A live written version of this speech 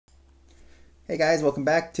Hey guys, welcome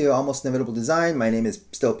back to Almost Inevitable Design. My name is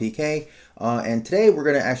still PK, and today we're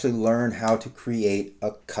going to actually learn how to create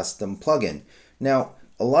a custom plugin. Now,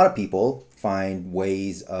 a lot of people find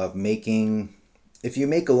ways of making, if you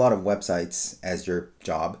make a lot of websites as your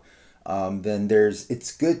job, then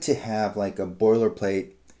it's good to have like a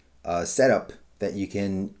boilerplate setup that you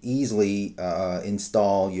can easily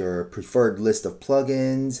install your preferred list of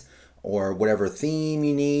plugins or whatever theme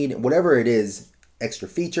you need, whatever it is, extra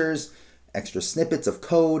features, extra snippets of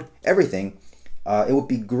code, everything. It would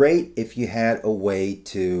be great if you had a way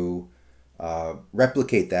to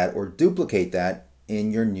replicate that or duplicate that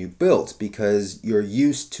in your new builds because you're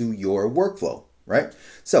used to your workflow, right?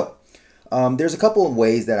 So there's a couple of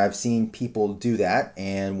ways that I've seen people do that,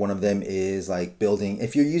 and one of them is like building,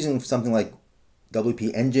 if you're using something like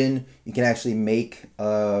WP Engine, you can actually make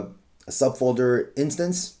a subfolder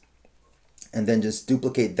instance and then just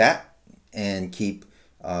duplicate that and keep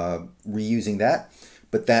reusing that.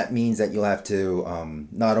 But that means that you'll have to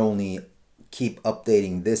not only keep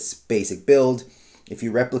updating this basic build, if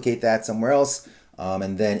you replicate that somewhere else,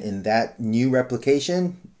 and then in that new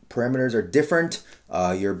replication, parameters are different,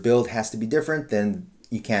 your build has to be different, then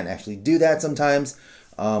you can't actually do that sometimes.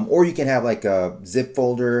 Or you can have like a zip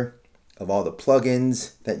folder of all the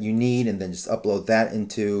plugins that you need and then just upload that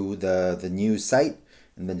into the new site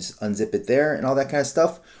and then just unzip it there and all that kind of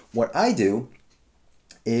stuff. What I do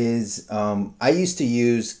is I used to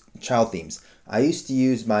use child themes. I used to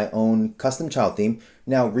use my own custom child theme.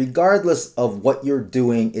 Now, regardless of what you're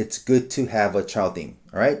doing, it's good to have a child theme,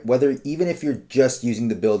 all right? Even if you're just using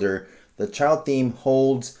the builder, the child theme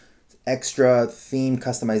holds extra theme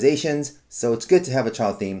customizations, so it's good to have a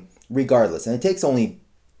child theme regardless. And it takes only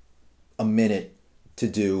a minute to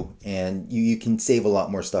do, and you can save a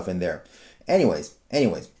lot more stuff in there. Anyways,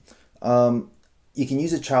 you can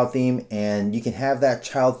use a child theme, and you can have that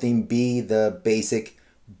child theme be the basic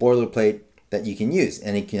boilerplate that you can use.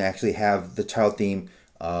 And it can actually have the child theme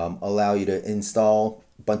allow you to install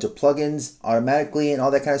a bunch of plugins automatically and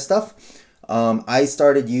all that kind of stuff. I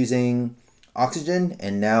started using Oxygen,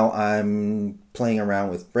 and now I'm playing around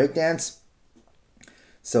with Breakdance.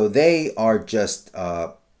 So they are just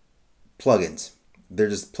plugins. They're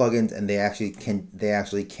just plugins, and they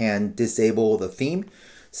actually can disable the theme.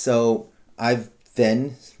 So I've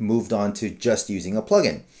then moved on to just using a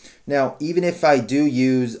plugin. Now, even if I do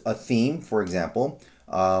use a theme, for example,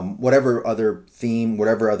 whatever other theme,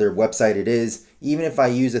 whatever other website it is, even if I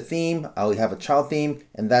use a theme, I'll have a child theme,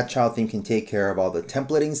 and that child theme can take care of all the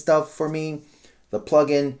templating stuff for me. The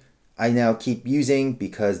plugin I now keep using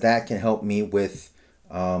because that can help me with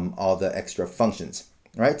all the extra functions,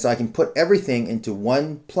 right? So I can put everything into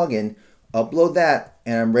one plugin, upload that,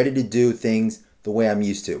 and I'm ready to do things the way I'm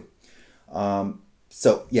used to.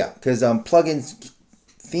 So yeah, because plugins,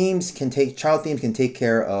 child themes can take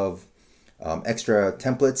care of extra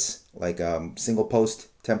templates like single post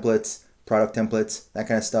templates, product templates, that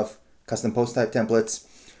kind of stuff, custom post type templates.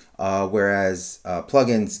 Whereas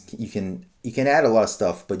plugins, you can add a lot of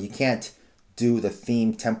stuff, but you can't do the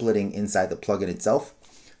theme templating inside the plugin itself.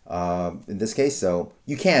 In this case, so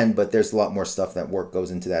you can, but there's a lot more stuff that goes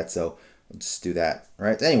into that. So I'll just do that. All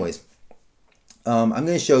right. Anyways, I'm going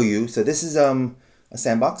to show you. So this is a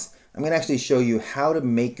sandbox. I'm going to actually show you how to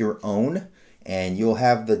make your own, and you'll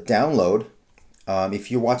have the download. If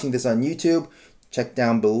you're watching this on YouTube, check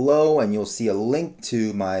down below and you'll see a link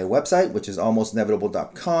to my website, which is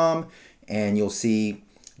almostinevitable.com, and you'll see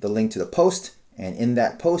the link to the post. And in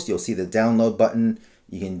that post, you'll see the download button.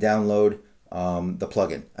 You can download the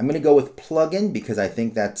plugin. I'm going to go with plugin because I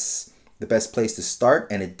think that's the best place to start,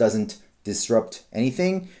 and it doesn't disrupt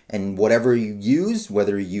anything. And whatever you use,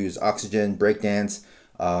 whether you use Oxygen, Breakdance,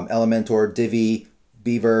 Elementor, Divi,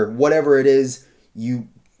 Beaver, whatever it is,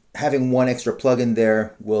 having one extra plugin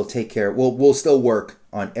there will will still work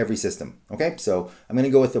on every system. Okay, so I'm going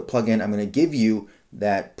to go with the plugin. I'm going to give you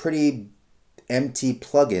that pretty empty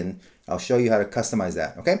plugin. I'll show you how to customize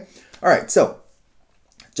that. Okay, all right, so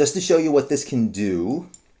just to show you what this can do.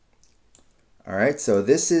 All right, so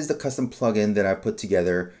this is the custom plugin that I put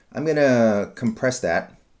together. I'm going to compress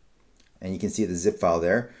that, and you can see the zip file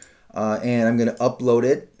there. And I'm going to upload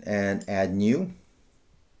it and add new.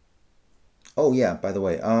 Oh yeah, by the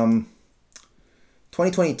way,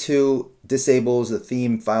 2022 disables the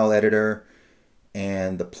theme file editor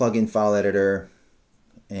and the plugin file editor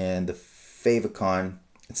and the favicon.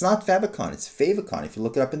 It's not favicon, it's favicon. If you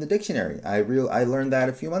look it up in the dictionary, I learned that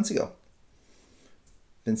a few months ago.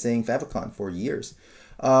 Been saying favicon for years,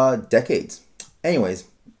 decades. Anyways,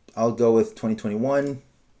 I'll go with 2021.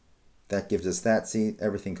 That gives us that. See,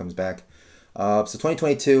 everything comes back. So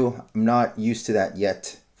 2022, I'm not used to that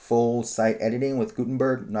yet full site editing with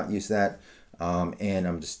Gutenberg. I'm not used to that, and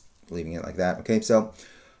I'm just leaving it like that. Okay, so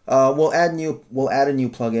we'll add a new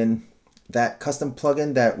plugin, that custom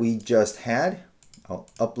plugin that we just had. I'll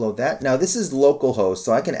upload that. Now this is localhost,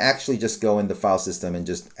 so I can actually just go in the file system and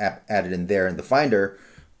just add it in there in the Finder,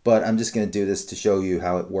 but I'm just going to do this to show you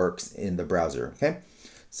how it works in the browser. Okay,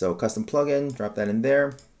 so custom plugin, drop that in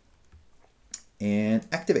there and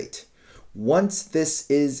activate. Once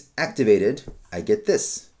this is activated, I get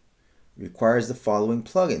this. Requires the following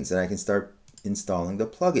plugins, and I can start installing the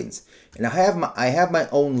plugins. And I have my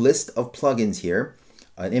own list of plugins here.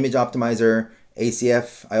 An image optimizer,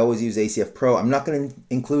 ACF. I always use ACF Pro. I'm not going to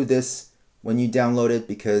include this when you download it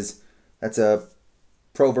because that's a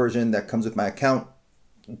pro version that comes with my account.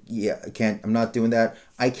 Yeah, I'm not doing that.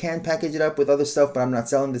 I can package it up with other stuff, but I'm not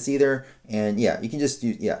selling this either. And yeah, you can just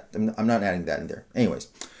use, yeah, I'm not adding that in there. Anyways,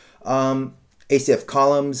 ACF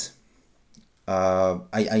columns.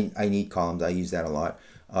 I need columns. I use that a lot.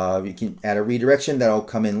 You can add a redirection that'll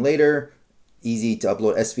come in later. Easy to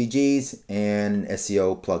upload SVGs and an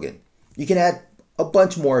SEO plugin. You can add a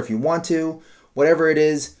bunch more if you want to. Whatever it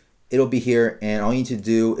is, it'll be here. And all you need to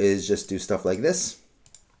do is just do stuff like this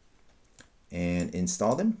and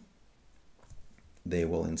install them. They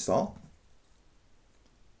will install.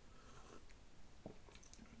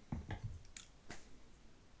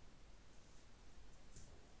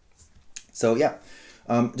 So yeah,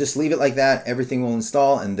 just leave it like that. Everything will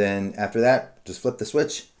install, and then after that, just flip the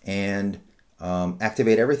switch and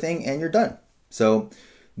activate everything, and you're done. So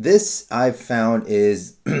this I've found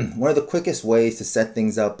is one of the quickest ways to set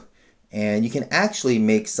things up, and you can actually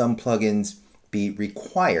make some plugins be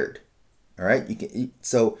required. All right,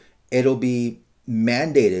 so it'll be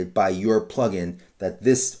mandated by your plugin that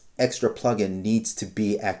this extra plugin needs to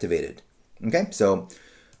be activated. Okay, so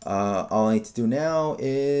all I need to do now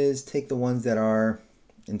is take the ones that are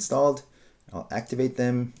installed, I'll activate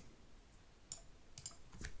them,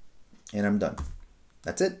 and I'm done.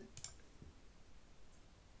 That's it.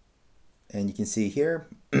 And you can see here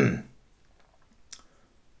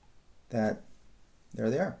that there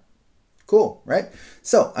they are. Cool, right?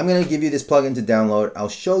 So I'm going to give you this plugin to download. I'll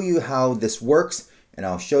show you how this works, and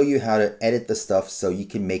I'll show you how to edit the stuff so you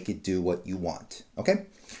can make it do what you want. Okay?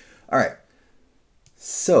 All right.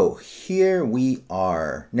 So here we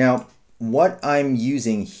are. Now, what I'm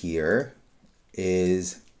using here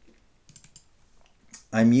is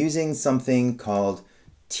I'm using something called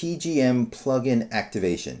TGM plugin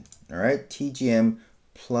activation. All right, TGM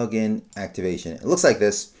plugin activation. It looks like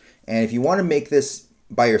this. And if you want to make this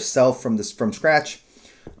by yourself from scratch,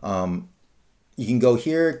 you can go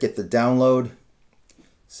here, get the download.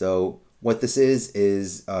 So what this is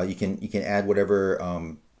you can add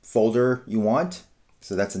whatever folder you want.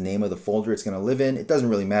 So that's the name of the folder it's going to live in. It doesn't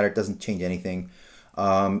really matter. It doesn't change anything.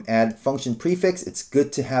 Add function prefix. It's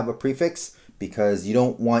good to have a prefix because you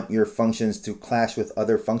don't want your functions to clash with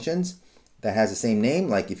other functions that has the same name.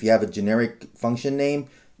 Like if you have a generic function name,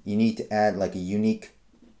 you need to add like a unique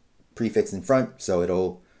prefix in front so it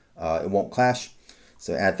won't clash.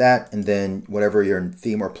 So add that, and then whatever your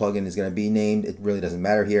theme or plugin is going to be named, it really doesn't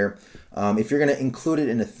matter here. If you're going to include it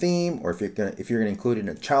in a theme, or if you're going to include it in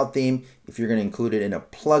a child theme, if you're going to include it in a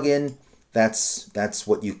plugin, that's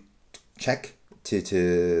what you check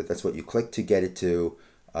that's what you click to get it to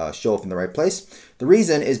show up in the right place. The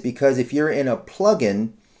reason is because if you're in a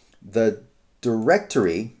plugin, the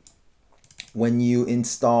directory, when you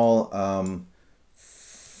install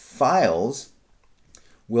files,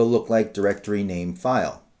 will look like directory name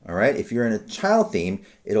file. All right. If you're in a child theme,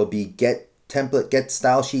 it'll be get template, get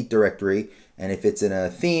style sheet directory. And if it's in a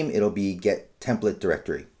theme, it'll be get template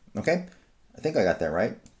directory. Okay. I think I got that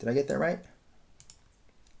right. Did I get that right?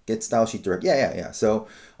 Get style sheet directory. Yeah. So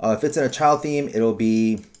if it's in a child theme, it'll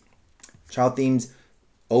be child themes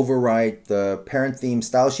override the parent theme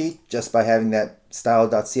style sheet just by having that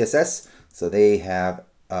style.css. So they have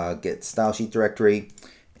get style sheet directory.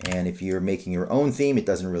 And if you're making your own theme, it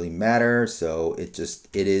doesn't really matter. So it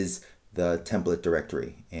is the template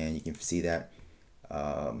directory, and you can see that.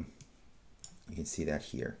 You can see that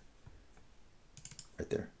here, right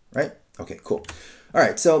there, right? Okay, cool. All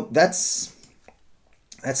right, so that's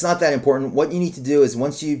not that important. What you need to do is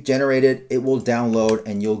once you generate it, it will download,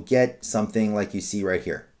 and you'll get something like you see right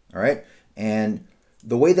here. All right, and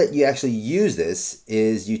the way that you actually use this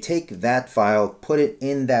is you take that file, put it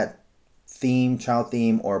in that theme, child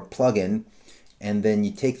theme, or plugin, and then you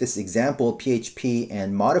take this example PHP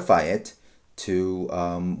and modify it to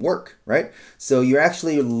work, right? So you're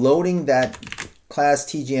actually loading that class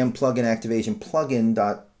TGM plugin activation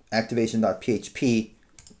plugin.activation.php,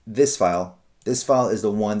 this file. This file is the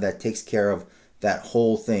one that takes care of that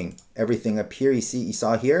whole thing. Everything up here, you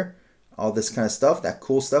saw here, all this kind of stuff, that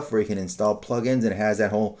cool stuff where you can install plugins and it has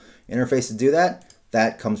that whole interface to do that.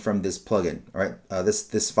 That comes from this plugin, all right?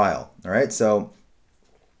 This file, all right? So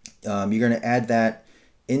you're going to add that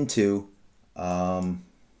into the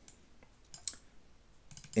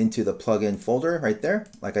plugin folder right there,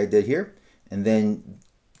 like I did here, and then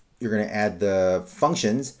you're going to add the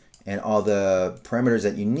functions and all the parameters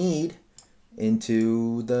that you need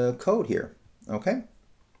into the code here, okay?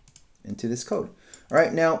 Into this code. All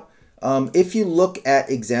right, now if you look at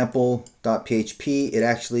example.php, it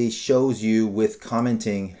actually shows you with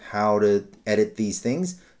commenting how to edit these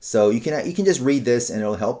things. So you can just read this and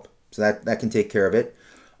it'll help. So that can take care of it.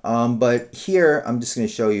 But here I'm just going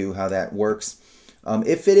to show you how that works.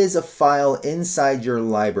 If it is a file inside your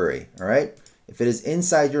library, all right? If it is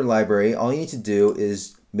inside your library, all you need to do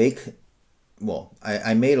is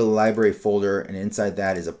I made a library folder, and inside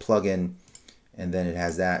that is a plugin, and then it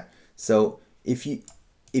has that. So if you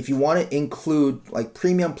want to include like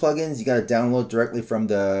premium plugins, you got to download directly from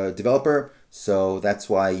the developer. So that's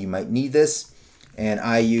why you might need this. And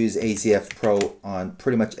I use ACF Pro on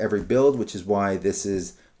pretty much every build, which is why this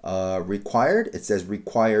is required. It says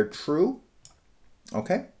required true.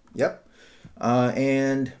 Okay. Yep.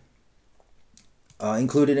 And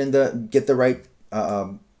included in get the right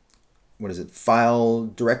file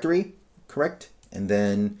directory, correct? And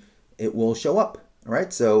then it will show up. All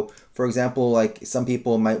right. So for example, like some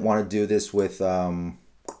people might want to do this with I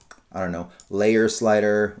don't know, layer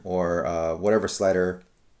slider or whatever slider,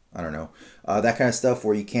 I don't know, that kind of stuff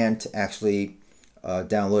where you can't actually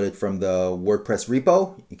download it from the WordPress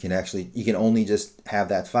repo. You can only just have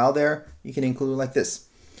that file there. You can include it like this.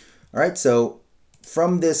 All right. So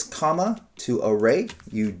from this comma to array,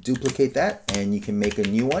 you duplicate that and you can make a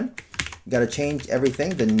new one. You got to change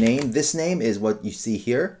everything. The name, this name is what you see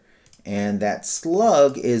here. And that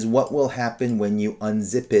slug is what will happen when you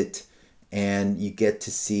unzip it and you get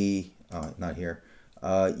to see, not here,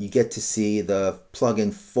 you get to see the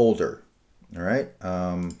plugin folder. All right.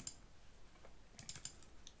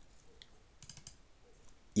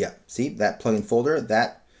 Yeah, see that plugin folder,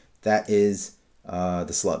 that is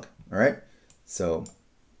the slug. All right. So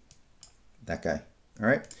that guy. All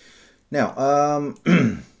right. Now,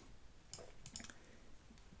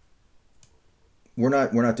 we're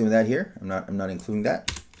not doing that here. I'm not including that.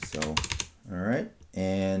 So, all right.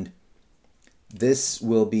 And this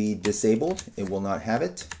will be disabled. It will not have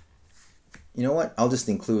it. You know what? I'll just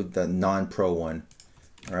include the non-pro one.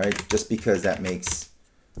 All right. Just because that makes,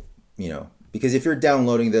 because if you're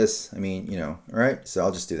downloading this, I mean, all right. So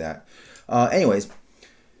I'll just do that. Anyways.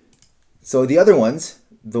 So the other ones,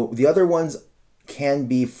 the other ones can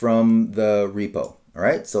be from the repo. All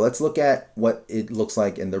right. So let's look at what it looks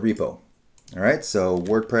like in the repo. All right. So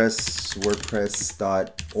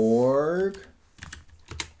WordPress.org,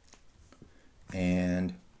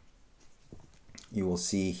 and you will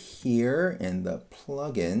see here in the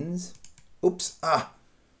plugins. Oops.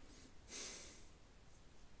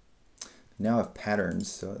 Now I have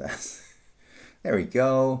patterns. So that's there we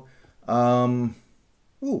go.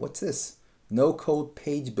 Ooh, what's this? No code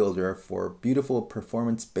page builder for beautiful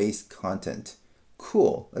performance-based content.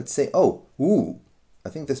 Cool. Let's say, I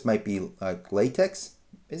think this might be like latex.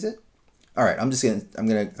 Is it? All right. I'm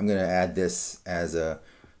gonna add this as a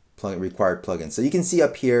required plugin. So you can see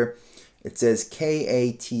up here, it says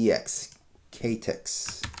KATX,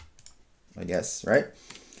 I guess, right?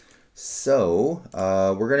 So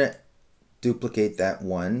we're gonna duplicate that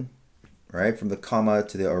one, right, from the comma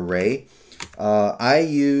to the array. I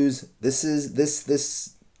use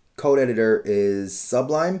this code editor is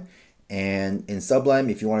Sublime, and in Sublime,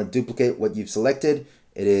 if you want to duplicate what you've selected,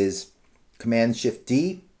 it is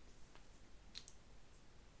Command-Shift-D,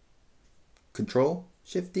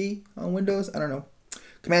 Control-Shift-D on Windows. I don't know,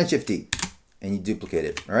 Command-Shift-D, and you duplicate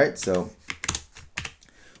it. All right. So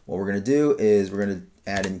what we're gonna do is we're gonna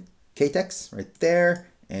add in KTeX right there,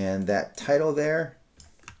 and that title there,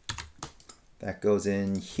 that goes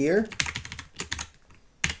in here.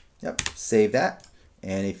 Yep, save that.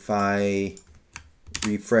 And if I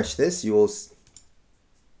refresh this, you will,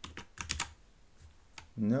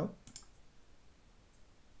 nope.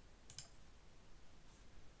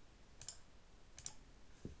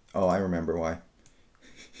 Oh, I remember why.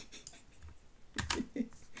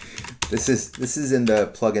 This is in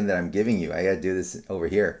the plugin that I'm giving you. I gotta do this over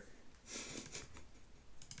here.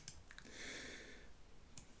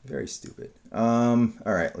 Very stupid. All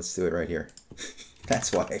right, let's do it right here.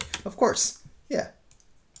 That's why, of course, yeah.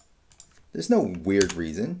 There's no weird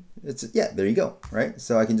reason. Yeah, there you go, right?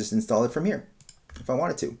 So I can just install it from here if I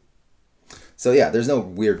wanted to. So yeah, there's no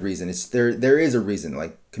weird reason. It's there is a reason.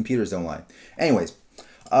 Like computers don't lie. Anyways,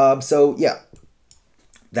 so yeah,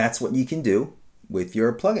 that's what you can do with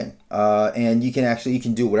your plugin. And you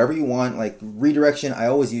can do whatever you want, like redirection. I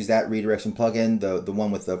always use that redirection plugin, the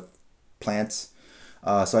one with the plants.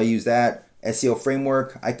 So I use that. SEO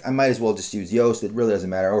framework, I might as well just use Yoast. It really doesn't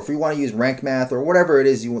matter. Or if you want to use rank math or whatever it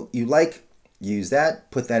is you like, use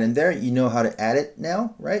that. Put that in there. You know how to add it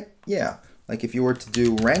now, right? Yeah. Like if you were to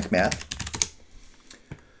do rank math,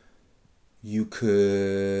 you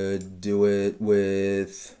could do it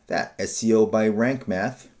with that SEO by rank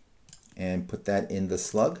math and put that in the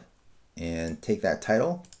slug and take that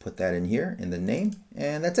title, put that in here in the name,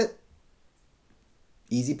 and that's it.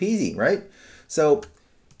 Easy peasy, right? So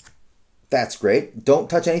that's great. Don't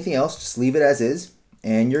touch anything else. Just leave it as is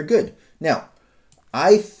and you're good. Now,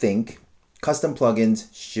 I think custom plugins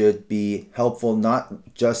should be helpful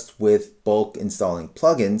not just with bulk installing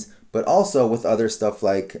plugins, but also with other stuff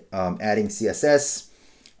like adding CSS,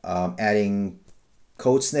 adding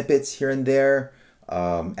code snippets here and there,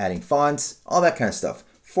 adding fonts, all that kind of stuff.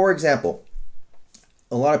 For example,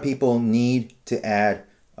 a lot of people need to add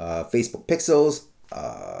Facebook pixels,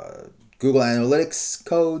 Google Analytics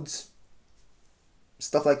codes,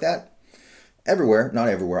 stuff like that. Everywhere, not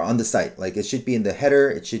everywhere, on the site. Like it should be in the header.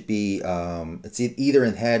 It should be, it's either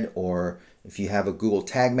in head or if you have a Google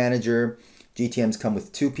Tag Manager, GTMs come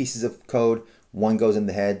with two pieces of code. One goes in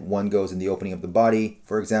the head, one goes in the opening of the body,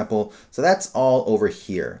 for example. So that's all over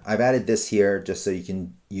here. I've added this here just so you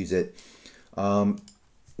can use it.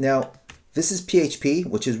 Now, this is PHP,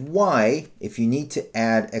 which is why if you need to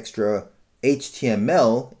add extra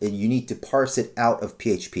HTML, you need to parse it out of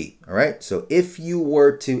PHP, all right? So if you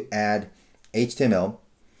were to add HTML,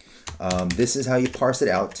 this is how you parse it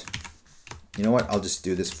out. You know what? I'll just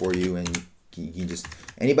do this for you, and you can just,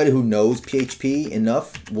 anybody who knows PHP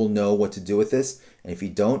enough will know what to do with this. And if you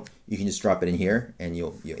don't, you can just drop it in here and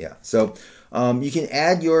yeah. So you can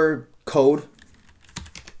add your code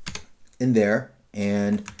in there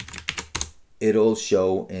and it'll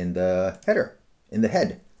show in the header, in the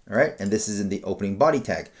head. All right, and this is in the opening body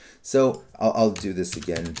tag. So I'll do this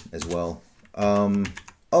again as well.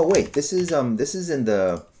 Oh wait, this is in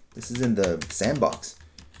the sandbox.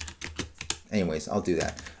 Anyways, I'll do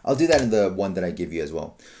that. I'll do that in the one that I give you as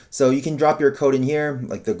well. So you can drop your code in here,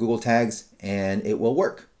 like the Google tags, and it will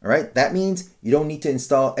work. All right, that means you don't need to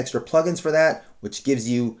install extra plugins for that, which gives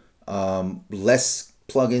you less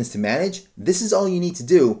plugins to manage. This is all you need to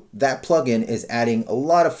do. That plugin is adding a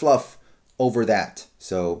lot of fluff over that.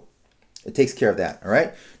 So it takes care of that. All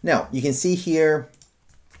right. Now you can see here,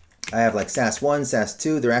 I have like SAS1,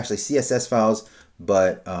 SAS2. They're actually CSS files,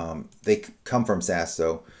 but they come from SAS.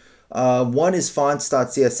 So one is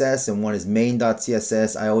fonts.css and one is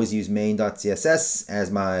main.css. I always use main.css as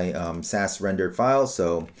my SAS rendered file.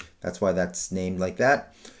 So that's why that's named like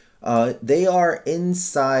that. They are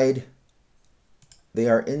inside the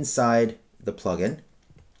plugin.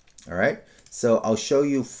 All right. So I'll show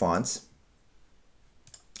you fonts.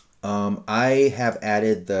 I have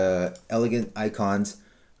added the elegant icons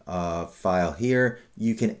file here.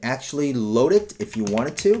 You can actually load it if you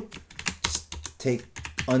wanted to. Just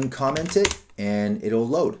uncomment it and it'll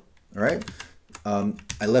load. All right.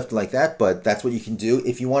 I left it like that, but that's what you can do.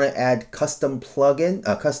 If you want to add custom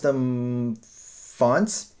custom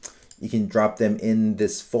fonts, you can drop them in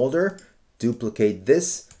this folder, duplicate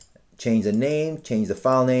this, change the name, change the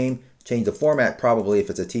file name, change the format, probably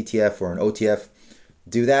if it's a TTF or an OTF.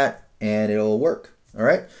 Do that and it'll work. All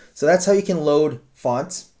right. So that's how you can load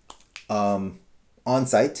fonts on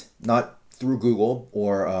site, not through Google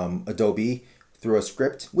or Adobe, through a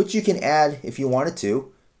script, which you can add if you wanted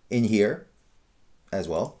to in here as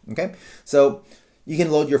well. Okay. So you can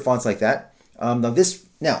load your fonts like that.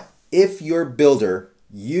 Now, if your builder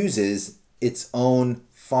uses its own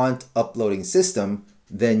font uploading system,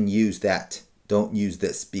 then use that. Don't use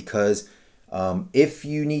this, because if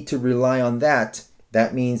you need to rely on that,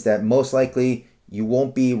 that means that most likely you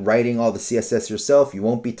won't be writing all the CSS yourself. You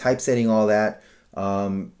won't be typesetting all that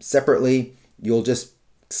separately. You'll just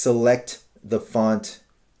select the font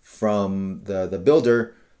from the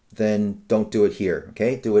builder. Then don't do it here.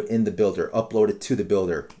 Okay, do it in the builder. Upload it to the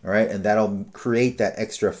builder. All right, and that'll create that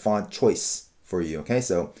extra font choice for you. Okay,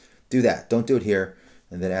 so do that. Don't do it here,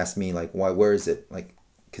 and then ask me like, why? Where is it? Like,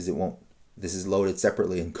 because it won't. This is loaded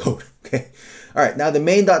separately in code. Okay. All right. Now the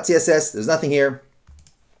main.css. There's nothing here.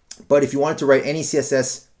 But if you wanted to write any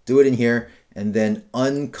CSS, do it in here and then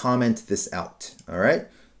uncomment this out. All right.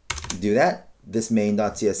 Do that. This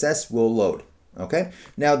main.css will load. Okay.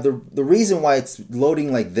 Now the reason why it's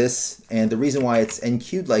loading like this and the reason why it's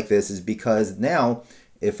enqueued like this is because now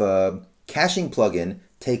if a caching plugin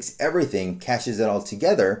takes everything, caches it all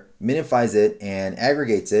together, minifies it, and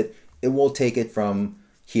aggregates it, it will take it from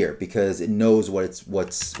here because it knows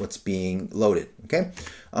what's being loaded. Okay,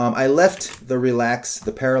 I left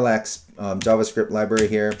the parallax JavaScript library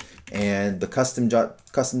here, and the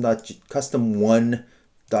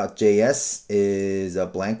custom1.js is a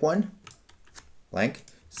blank one,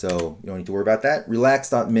 so you don't need to worry about that.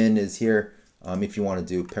 Relax.min is here if you want to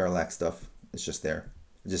do parallax stuff. It's just there.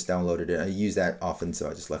 I just downloaded it. I use that often, so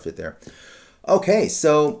I just left it there. Okay,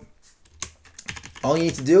 so all you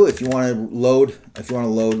need to do if you want to load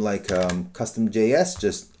like custom JS,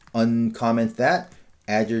 just uncomment that,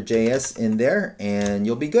 add your JS in there, and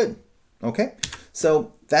you'll be good. Okay,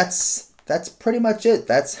 so that's pretty much it.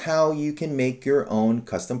 That's how you can make your own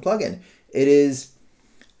custom plugin. It is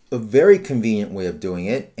a very convenient way of doing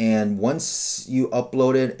it, and once you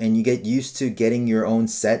upload it and you get used to getting your own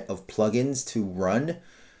set of plugins to run,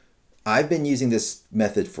 I've been using this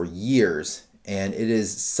method for years, and it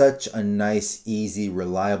is such a nice, easy,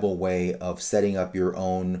 reliable way of setting up your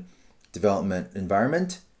own development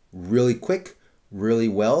environment really quick, really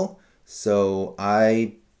well. So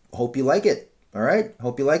I hope you like it. All right,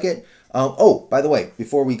 hope you like it. Oh, by the way,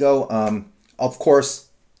 before we go, of course,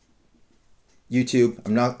 YouTube,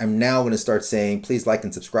 I'm now going to start saying please like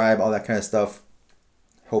and subscribe, all that kind of stuff.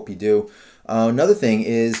 Hope you do. Another thing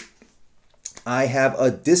is I have a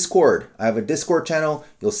Discord. I have a Discord channel.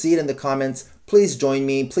 You'll see it in the comments. Please join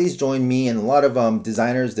me. Please join me and a lot of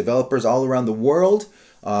designers, developers all around the world.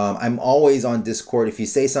 I'm always on Discord. If you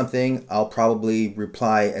say something, I'll probably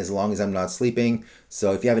reply as long as I'm not sleeping.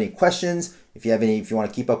 So if you have any questions, if you want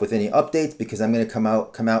to keep up with any updates, because I'm going to come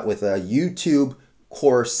out with a YouTube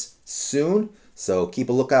course soon. So keep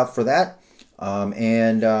a lookout for that.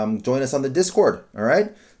 And join us on the Discord. All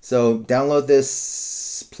right. So download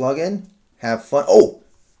this plugin. Have fun. Oh,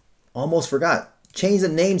 almost forgot. Change the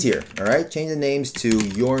names here. All right. Change the names to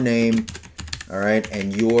your name. All right.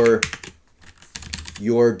 And your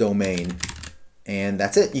domain. And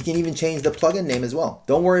that's it. You can even change the plugin name as well.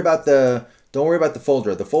 Don't worry about the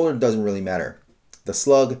folder. The folder doesn't really matter. The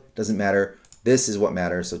slug doesn't matter. This is what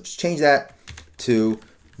matters. So just change that to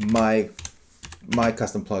my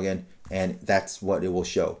custom plugin, and that's what it will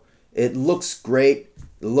show. It looks great.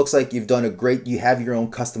 It looks like you've done you have your own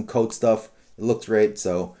custom code stuff. It looks great.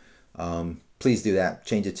 So please do that.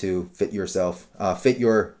 Change it to fit yourself, fit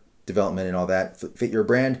your development and all that, fit your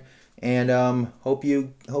brand. And hope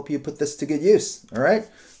you put this to good use. All right.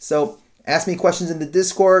 So ask me questions in the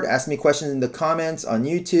Discord. Ask me questions in the comments on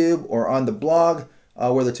YouTube or on the blog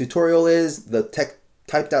where the tutorial is, the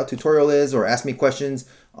typed out tutorial is, or ask me questions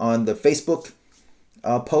on the Facebook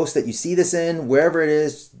post that you see this in. Wherever it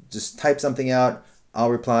is, just type something out. I'll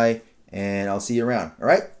reply, and I'll see you around. All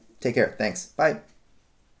right. Take care. Thanks. Bye.